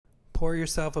Pour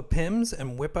yourself a Pimm's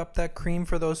and whip up that cream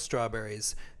for those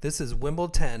strawberries. This is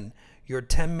Wimble-10, your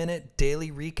 10-minute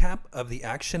daily recap of the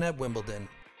action at Wimbledon.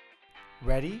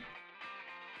 Ready?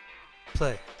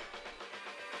 Play.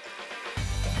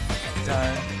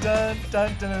 Dun, dun,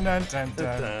 dun, dun, dun, dun,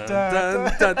 dun,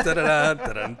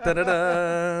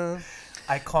 dun.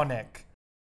 Iconic.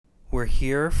 We're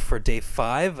here for day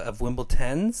 5 of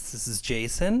Wimble-10s. This is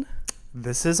Jason.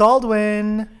 This is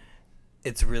Aldwin.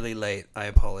 It's really late. I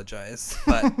apologize,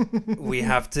 but we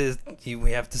have to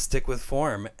stick with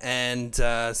form. And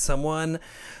I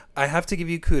have to give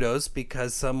you kudos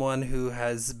because someone who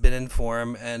has been in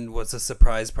form and was a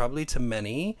surprise probably to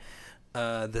many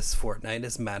this fortnight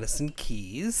is Madison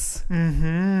Keys.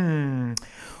 Mm-hmm.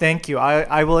 Thank you.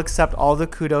 I will accept all the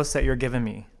kudos that you're giving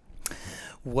me.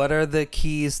 What are the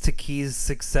keys to Keys'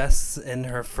 success in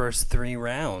her first 3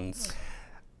 rounds?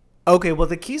 Okay, well,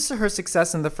 the keys to her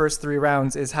success in the first 3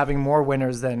 rounds is having more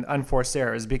winners than unforced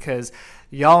errors because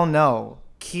y'all know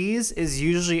Keys is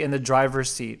usually in the driver's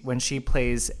seat when she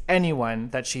plays anyone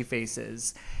that she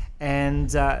faces. And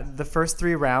the first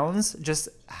 3 rounds just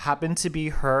happened to be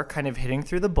her kind of hitting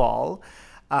through the ball.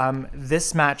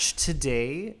 This match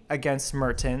today against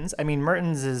Mertens, I mean,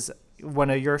 Mertens is one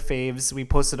of your faves. We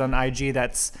posted on IG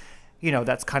that's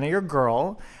kind of your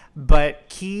girl. But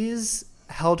Keys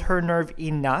held her nerve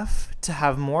enough to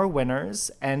have more winners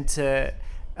and to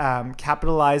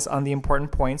capitalize on the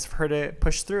important points for her to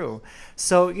push through.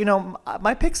 So,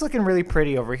 my pick's looking really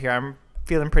pretty over here. I'm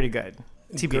feeling pretty good.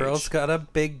 TBH. Girl's got a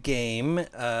big game,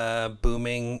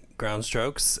 booming ground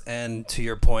strokes. And to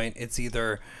your point, it's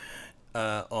either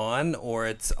on or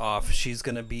it's off. She's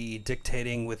going to be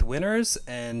dictating with winners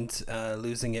and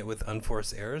losing it with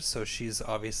unforced errors. So she's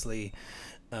obviously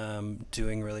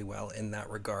doing really well in that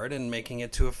regard and making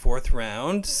it to a 4th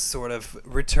round, sort of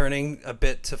returning a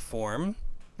bit to form.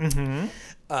 Mm-hmm.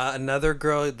 Another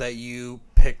girl that you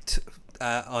picked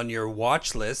on your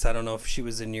watch list, I don't know if she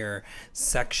was in your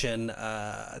section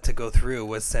to go through,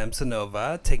 was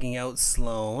Samsonova taking out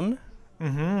Sloane.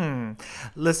 Mm-hmm.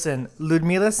 Listen,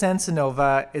 Ludmila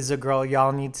Samsonova is a girl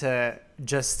y'all need to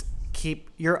just keep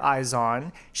your eyes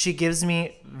on. She gives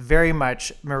me very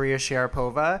much Maria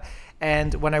Sharapova.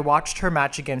 And when I watched her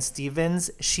match against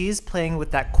Stevens, she's playing with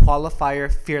that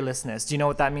qualifier fearlessness. Do you know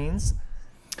what that means?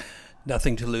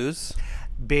 Nothing to lose.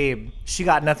 Babe, she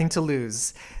got nothing to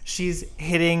lose. She's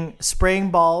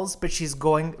spraying balls, but she's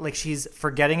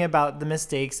forgetting about the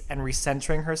mistakes and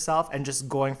recentering herself and just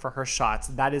going for her shots.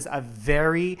 That is a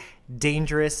very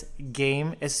dangerous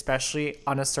game, especially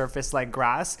on a surface like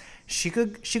grass. She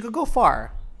could go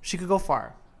far. She could go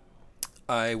far.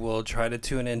 I will try to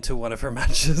tune into one of her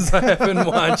matches. I haven't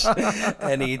watched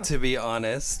any, to be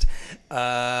honest.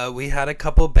 We had a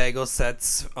couple bagel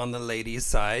sets on the ladies'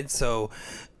 side, so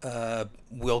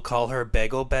we'll call her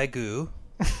Bagel Bagoo.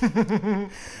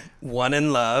 One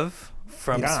in Love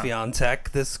from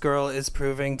Swiatek. This girl is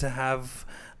proving to have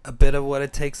a bit of what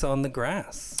it takes on the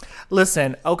grass.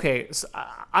 Listen, okay, so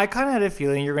I kind of had a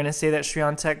feeling you're going to say that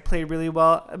Swiatek played really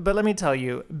well, but let me tell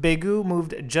you, Bagoo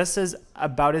moved just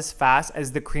about as fast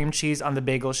as the cream cheese on the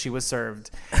bagel she was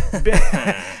served.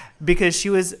 Because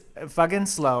she was fucking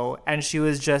slow and she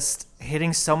was just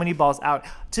hitting so many balls out.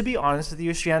 To be honest with you,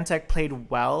 Swiatek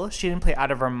played well. She didn't play out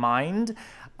of her mind,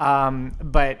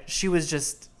 but she was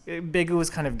just... Bagoo was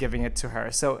kind of giving it to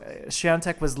her. So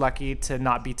Swiatek was lucky to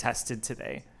not be tested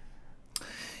today.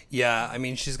 Yeah, I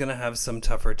mean, she's going to have some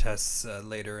tougher tests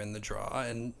later in the draw.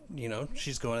 And,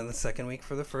 she's going in the second week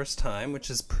for the first time, which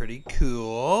is pretty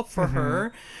cool for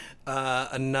her.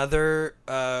 Another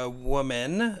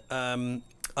woman,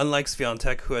 unlike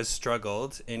Swiatek, who has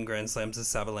struggled in Grand Slams, is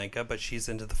Sabalenka, but she's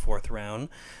into the 4th round.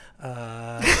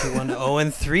 She won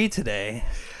 0-3 today.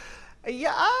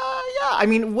 Yeah. I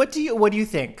mean, what do you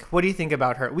think? What do you think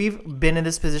about her? We've been in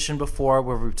this position before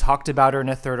where we've talked about her in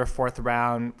a 3rd or 4th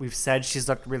round. We've said she's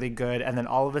looked really good, and then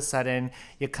all of a sudden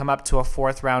you come up to a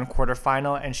 4th round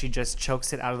quarterfinal and she just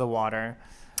chokes it out of the water.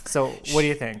 So what do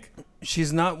you think?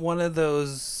 She's not one of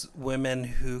those women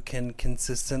who can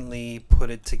consistently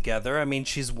put it together. I mean,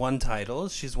 she's won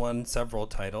titles. She's won several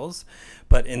titles,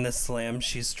 but in the slam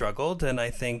she's struggled, and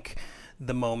I think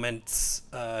the moments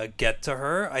get to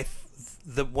her.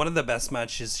 One of the best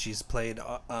matches she's played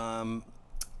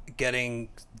getting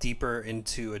deeper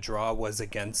into a draw was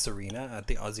against Serena at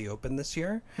the Aussie Open this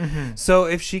year. Mm-hmm. So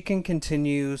if she can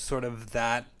continue sort of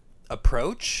that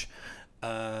approach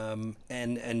and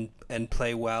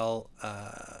play well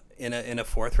in a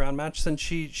 4th round match, then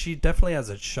she definitely has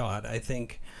a shot. I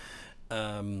think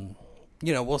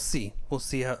we'll see. We'll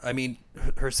see how. I mean,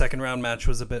 her second round match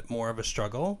was a bit more of a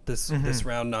struggle. This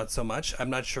round, not so much. I'm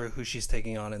not sure who she's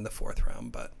taking on in the fourth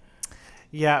round, but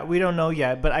Yeah, we don't know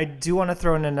yet. But I do want to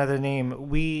throw in another name.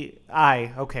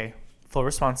 Okay, full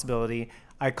responsibility.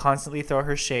 I constantly throw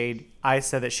her shade. I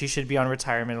said that she should be on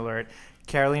retirement alert.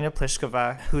 Karolina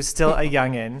Pliskova, who's still a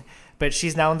youngin, but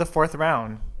she's now in the fourth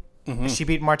round. She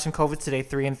beat Martin Kovac today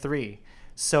 3-3.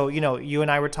 So, you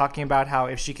and I were talking about how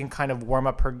if she can kind of warm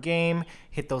up her game,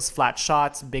 hit those flat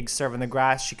shots, big serve in the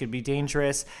grass, she could be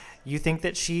dangerous. You think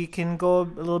that she can go a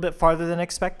little bit farther than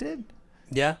expected?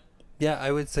 Yeah,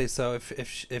 I would say so.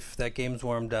 If that game's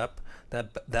warmed up,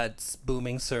 that's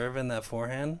booming serve and that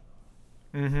forehand,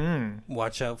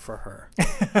 watch out for her.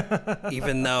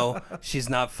 Even though she's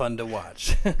not fun to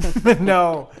watch.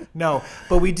 No.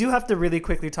 But we do have to really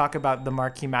quickly talk about the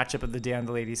marquee matchup of the day on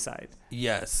the ladies' side.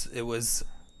 Yes, it was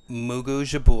Mugu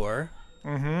Jabeur.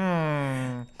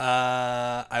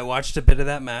 I watched a bit of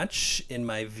that match in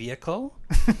my vehicle.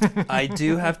 I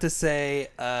do have to say,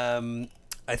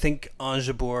 I think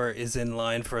Jabeur is in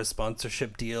line for a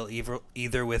sponsorship deal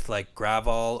either with like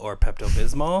Gravol or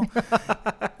Pepto-Bismol.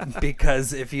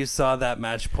 Because if you saw that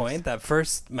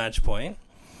first match point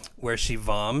where she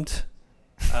vommed,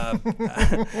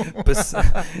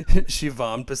 she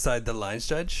vommed beside the lines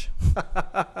judge.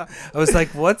 I was like,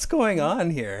 what's going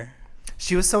on here?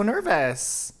 She was so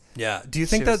nervous. Yeah. Do you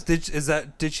think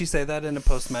did she say that in a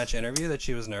post-match interview that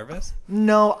she was nervous?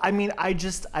 No, I mean, I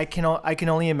can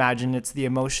only imagine it's the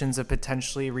emotions of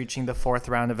potentially reaching the fourth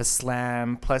round of a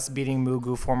slam, plus beating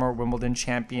Mugu, former Wimbledon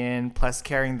champion, plus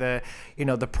carrying the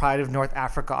pride of North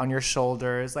Africa on your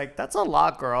shoulders. Like, that's a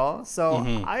lot, girl. So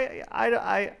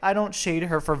I don't shade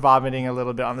her for vomiting a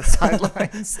little bit on the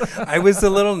sidelines. I was a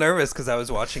little nervous because I was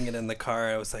watching it in the car.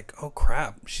 I was like, oh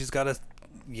crap, she's got to,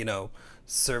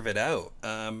 serve it out,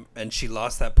 and she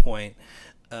lost that point,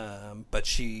 but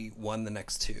she won the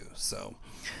next two, so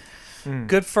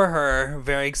good for her.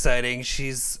 Very exciting.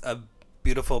 She's a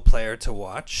beautiful player to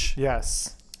watch.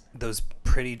 Yes, those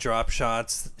pretty drop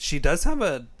shots. She does have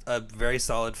a very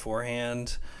solid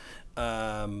forehand,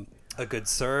 a good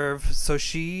serve, so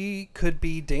she could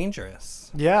be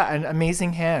dangerous. Yeah, and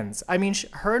amazing hands. I mean,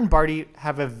 her and Barty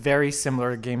have a very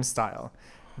similar game style,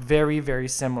 very, very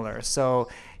similar. So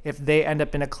if they end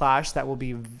up in a clash, that will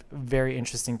be very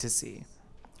interesting to see.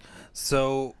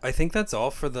 So I think that's all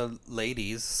for the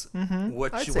ladies.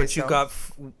 What you got,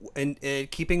 and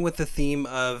keeping with the theme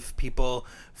of people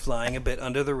flying a bit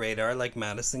under the radar, like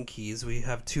Madison Keys, we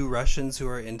have two Russians who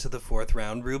are into the fourth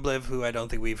round. Rublev, who I don't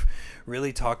think we've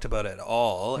really talked about at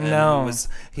all. And no,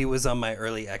 he was on my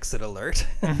early exit alert.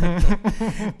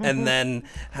 And then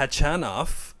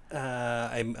Hachanov.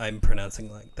 I'm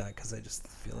pronouncing like that because I just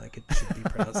feel like it should be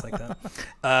pronounced like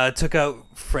that. Took out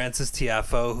Francis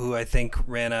Tiafoe, who I think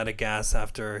ran out of gas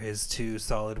after his two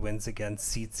solid wins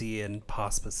against Tsitsi and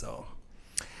Pospisil.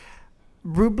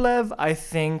 Rublev, I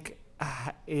think,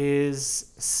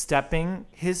 is stepping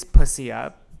his pussy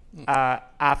up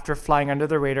after flying under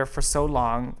the radar for so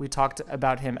long. We talked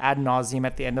about him ad nauseum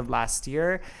at the end of last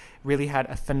year. Really had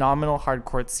a phenomenal hard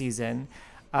court season.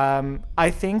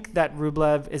 I think that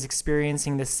Rublev is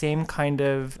experiencing the same kind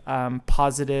of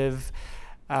positive,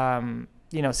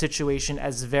 situation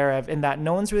as Zverev, in that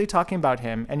no one's really talking about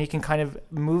him, and he can kind of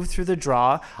move through the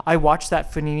draw. I watched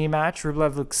that Fognini match.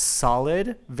 Rublev looks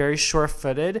solid, very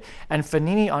sure-footed, and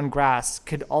Fognini on grass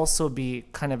could also be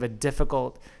kind of a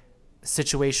difficult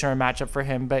situation or matchup for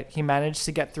him, but he managed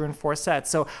to get through in 4 sets.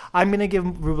 So I'm going to give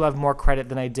Rublev more credit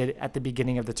than I did at the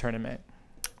beginning of the tournament.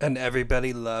 And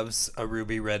everybody loves a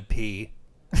ruby red pea.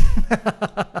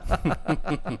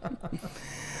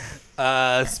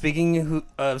 Speaking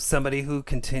of somebody who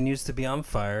continues to be on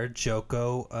fire,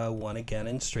 Djoko won again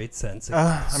in straight sets.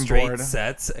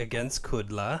 Sets against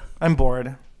Kudla. I'm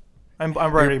bored. I'm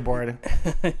already bored.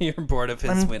 You're bored of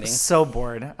his winning. I'm so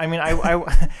bored. I mean,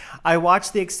 I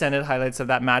watched the extended highlights of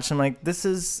that match. I'm like, this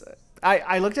is.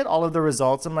 I looked at all of the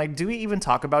results. I'm like, do we even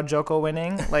talk about Djoko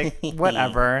winning? Like,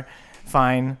 whatever.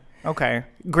 Fine. Okay.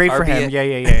 Great for him.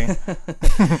 Yay.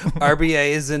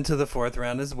 RBA is into the fourth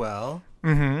round as well.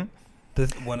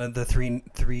 Mm-hmm. One of the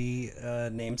three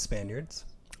named Spaniards.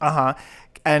 Uh-huh.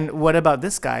 And what about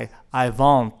this guy? I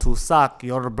want to suck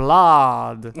your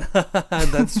blood.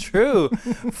 That's true.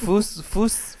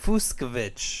 Fuskovic.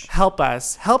 Help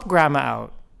us. Help Grandma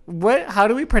out. How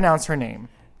do we pronounce her name?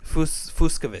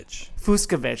 Fuskovic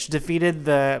defeated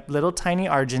the little tiny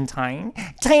Argentine.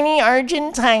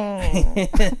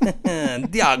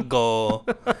 Diago.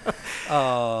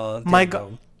 Oh, my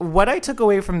God. What I took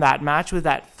away from that match was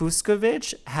that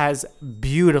Fuskovic has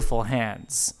beautiful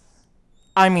hands.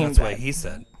 I mean, that's what he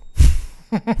said.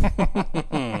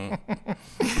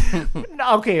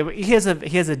 Okay, he has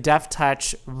a deft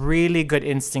touch, really good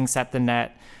instincts at the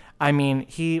net. I mean,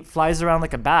 he flies around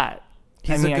like a bat.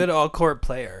 He's a good all-court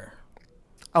player.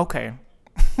 Okay.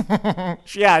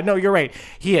 Yeah, no, you're right.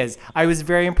 He is. I was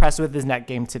very impressed with his net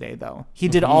game today, though. He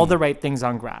did all the right things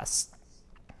on grass.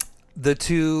 The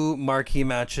two marquee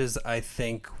matches, I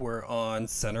think, were on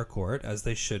center court, as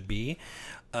they should be.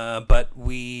 But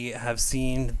we have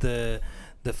seen the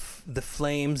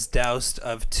Flames doused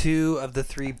of two of the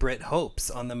three Brit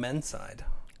Hopes on the men's side.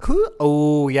 Who?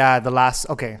 Oh, yeah, the last.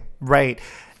 Okay, right.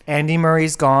 Andy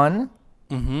Murray's gone.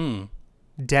 Mm-hmm.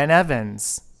 Dan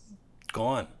Evans.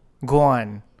 Gone.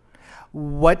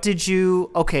 What did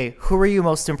you... Okay, who were you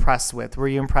most impressed with? Were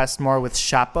you impressed more with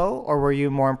Chapo or were you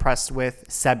more impressed with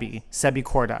Sebi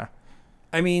Korda?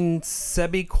 I mean,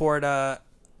 Sebi Korda,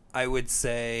 I would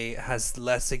say, has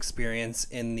less experience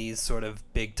in these sort of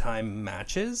big-time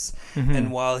matches. Mm-hmm.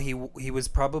 And while he was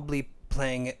probably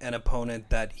playing an opponent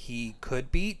that he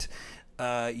could beat,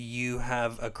 you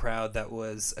have a crowd that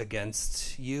was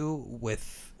against you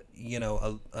with,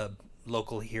 a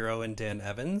local hero in Dan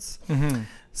Evans. Mm-hmm.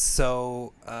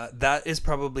 So that is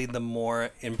probably the more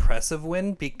impressive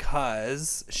win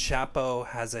because Chapo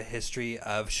has a history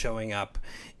of showing up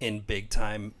in big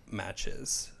time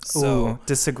matches. So ooh,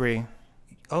 disagree.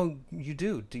 Oh, you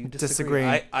do? Do you disagree?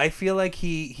 I feel like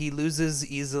he loses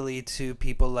easily to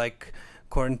people like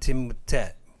Corentin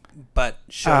Moutet, but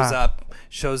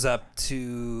shows up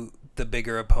to the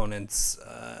bigger opponents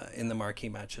in the marquee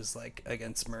matches like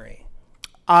against Murray.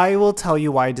 I will tell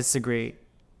you why I disagree.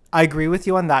 I agree with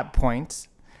you on that point.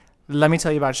 Let me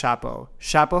tell you about Chapo.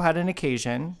 Chapo had an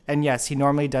occasion, and yes, he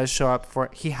normally does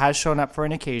he has shown up for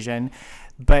an occasion,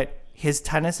 but his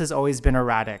tennis has always been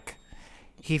erratic.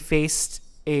 He faced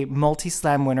a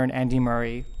multi-slam winner in Andy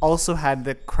Murray, also had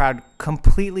the crowd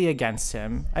completely against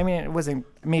him. I mean, it wasn't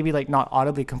maybe like not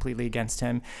audibly completely against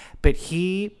him, but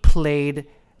he played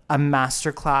a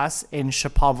masterclass in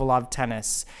Shapovalov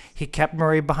tennis. He kept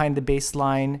Murray behind the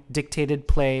baseline, dictated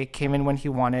play, came in when he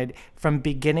wanted. From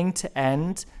beginning to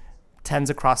end, 10s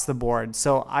across the board.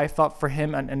 So I felt for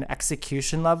him at an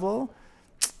execution level,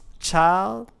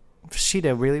 she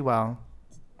did really well.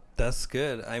 That's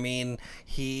good. I mean,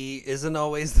 he isn't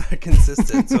always that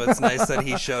consistent, so it's nice that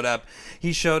he showed up.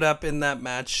 He showed up in that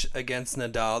match against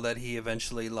Nadal that he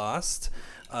eventually lost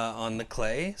on the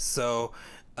clay. So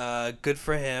good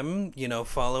for him,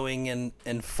 following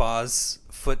in Faw's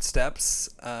footsteps,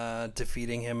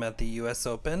 defeating him at the U.S.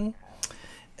 Open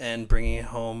and bringing it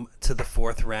home to the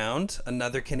fourth round.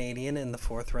 Another Canadian in the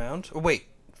fourth round. Oh, wait,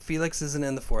 Felix isn't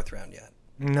in the fourth round yet.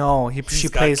 No, she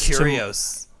plays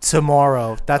Kyrgios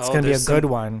tomorrow. That's going to be a good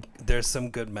one. There's some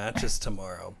good matches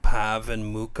tomorrow. Pav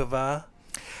and Mukova.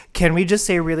 Can we just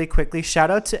say really quickly,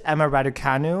 shout out to Emma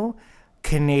Raducanu,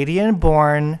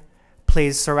 Canadian-born,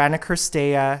 plays Sorana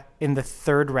Cirstea in the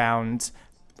third round.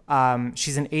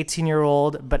 She's an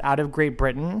 18-year-old, but out of Great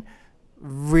Britain.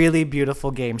 Really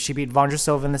beautiful game. She beat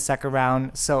Vondrousova in the second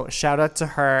round. So shout out to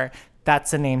her.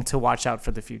 That's a name to watch out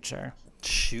for the future.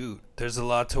 Shoot, there's a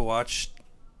lot to watch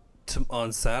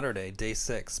on Saturday, day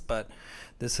 6. But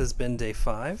this has been day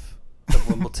 5 of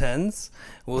Wimble-10s.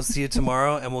 We'll see you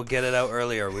tomorrow, and we'll get it out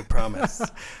earlier. We promise.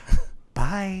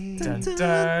 Bye. Dun, dun,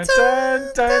 dun,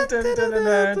 dun, dun, dun,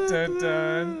 dun, dun,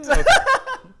 dun, dun.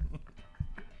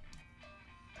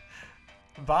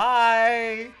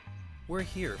 Bye. We're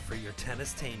here for your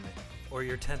tennistainment or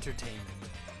your tentertainment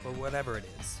or whatever it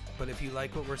is. But if you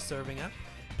like what we're serving up,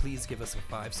 please give us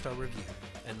a 5-star review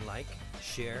and like,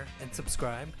 share, and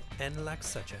subscribe, and like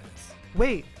such as.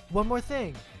 Wait, one more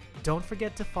thing. Don't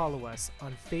forget to follow us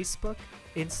on Facebook,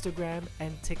 Instagram,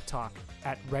 and TikTok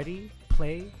at Ready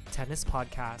Play Tennis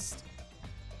Podcast.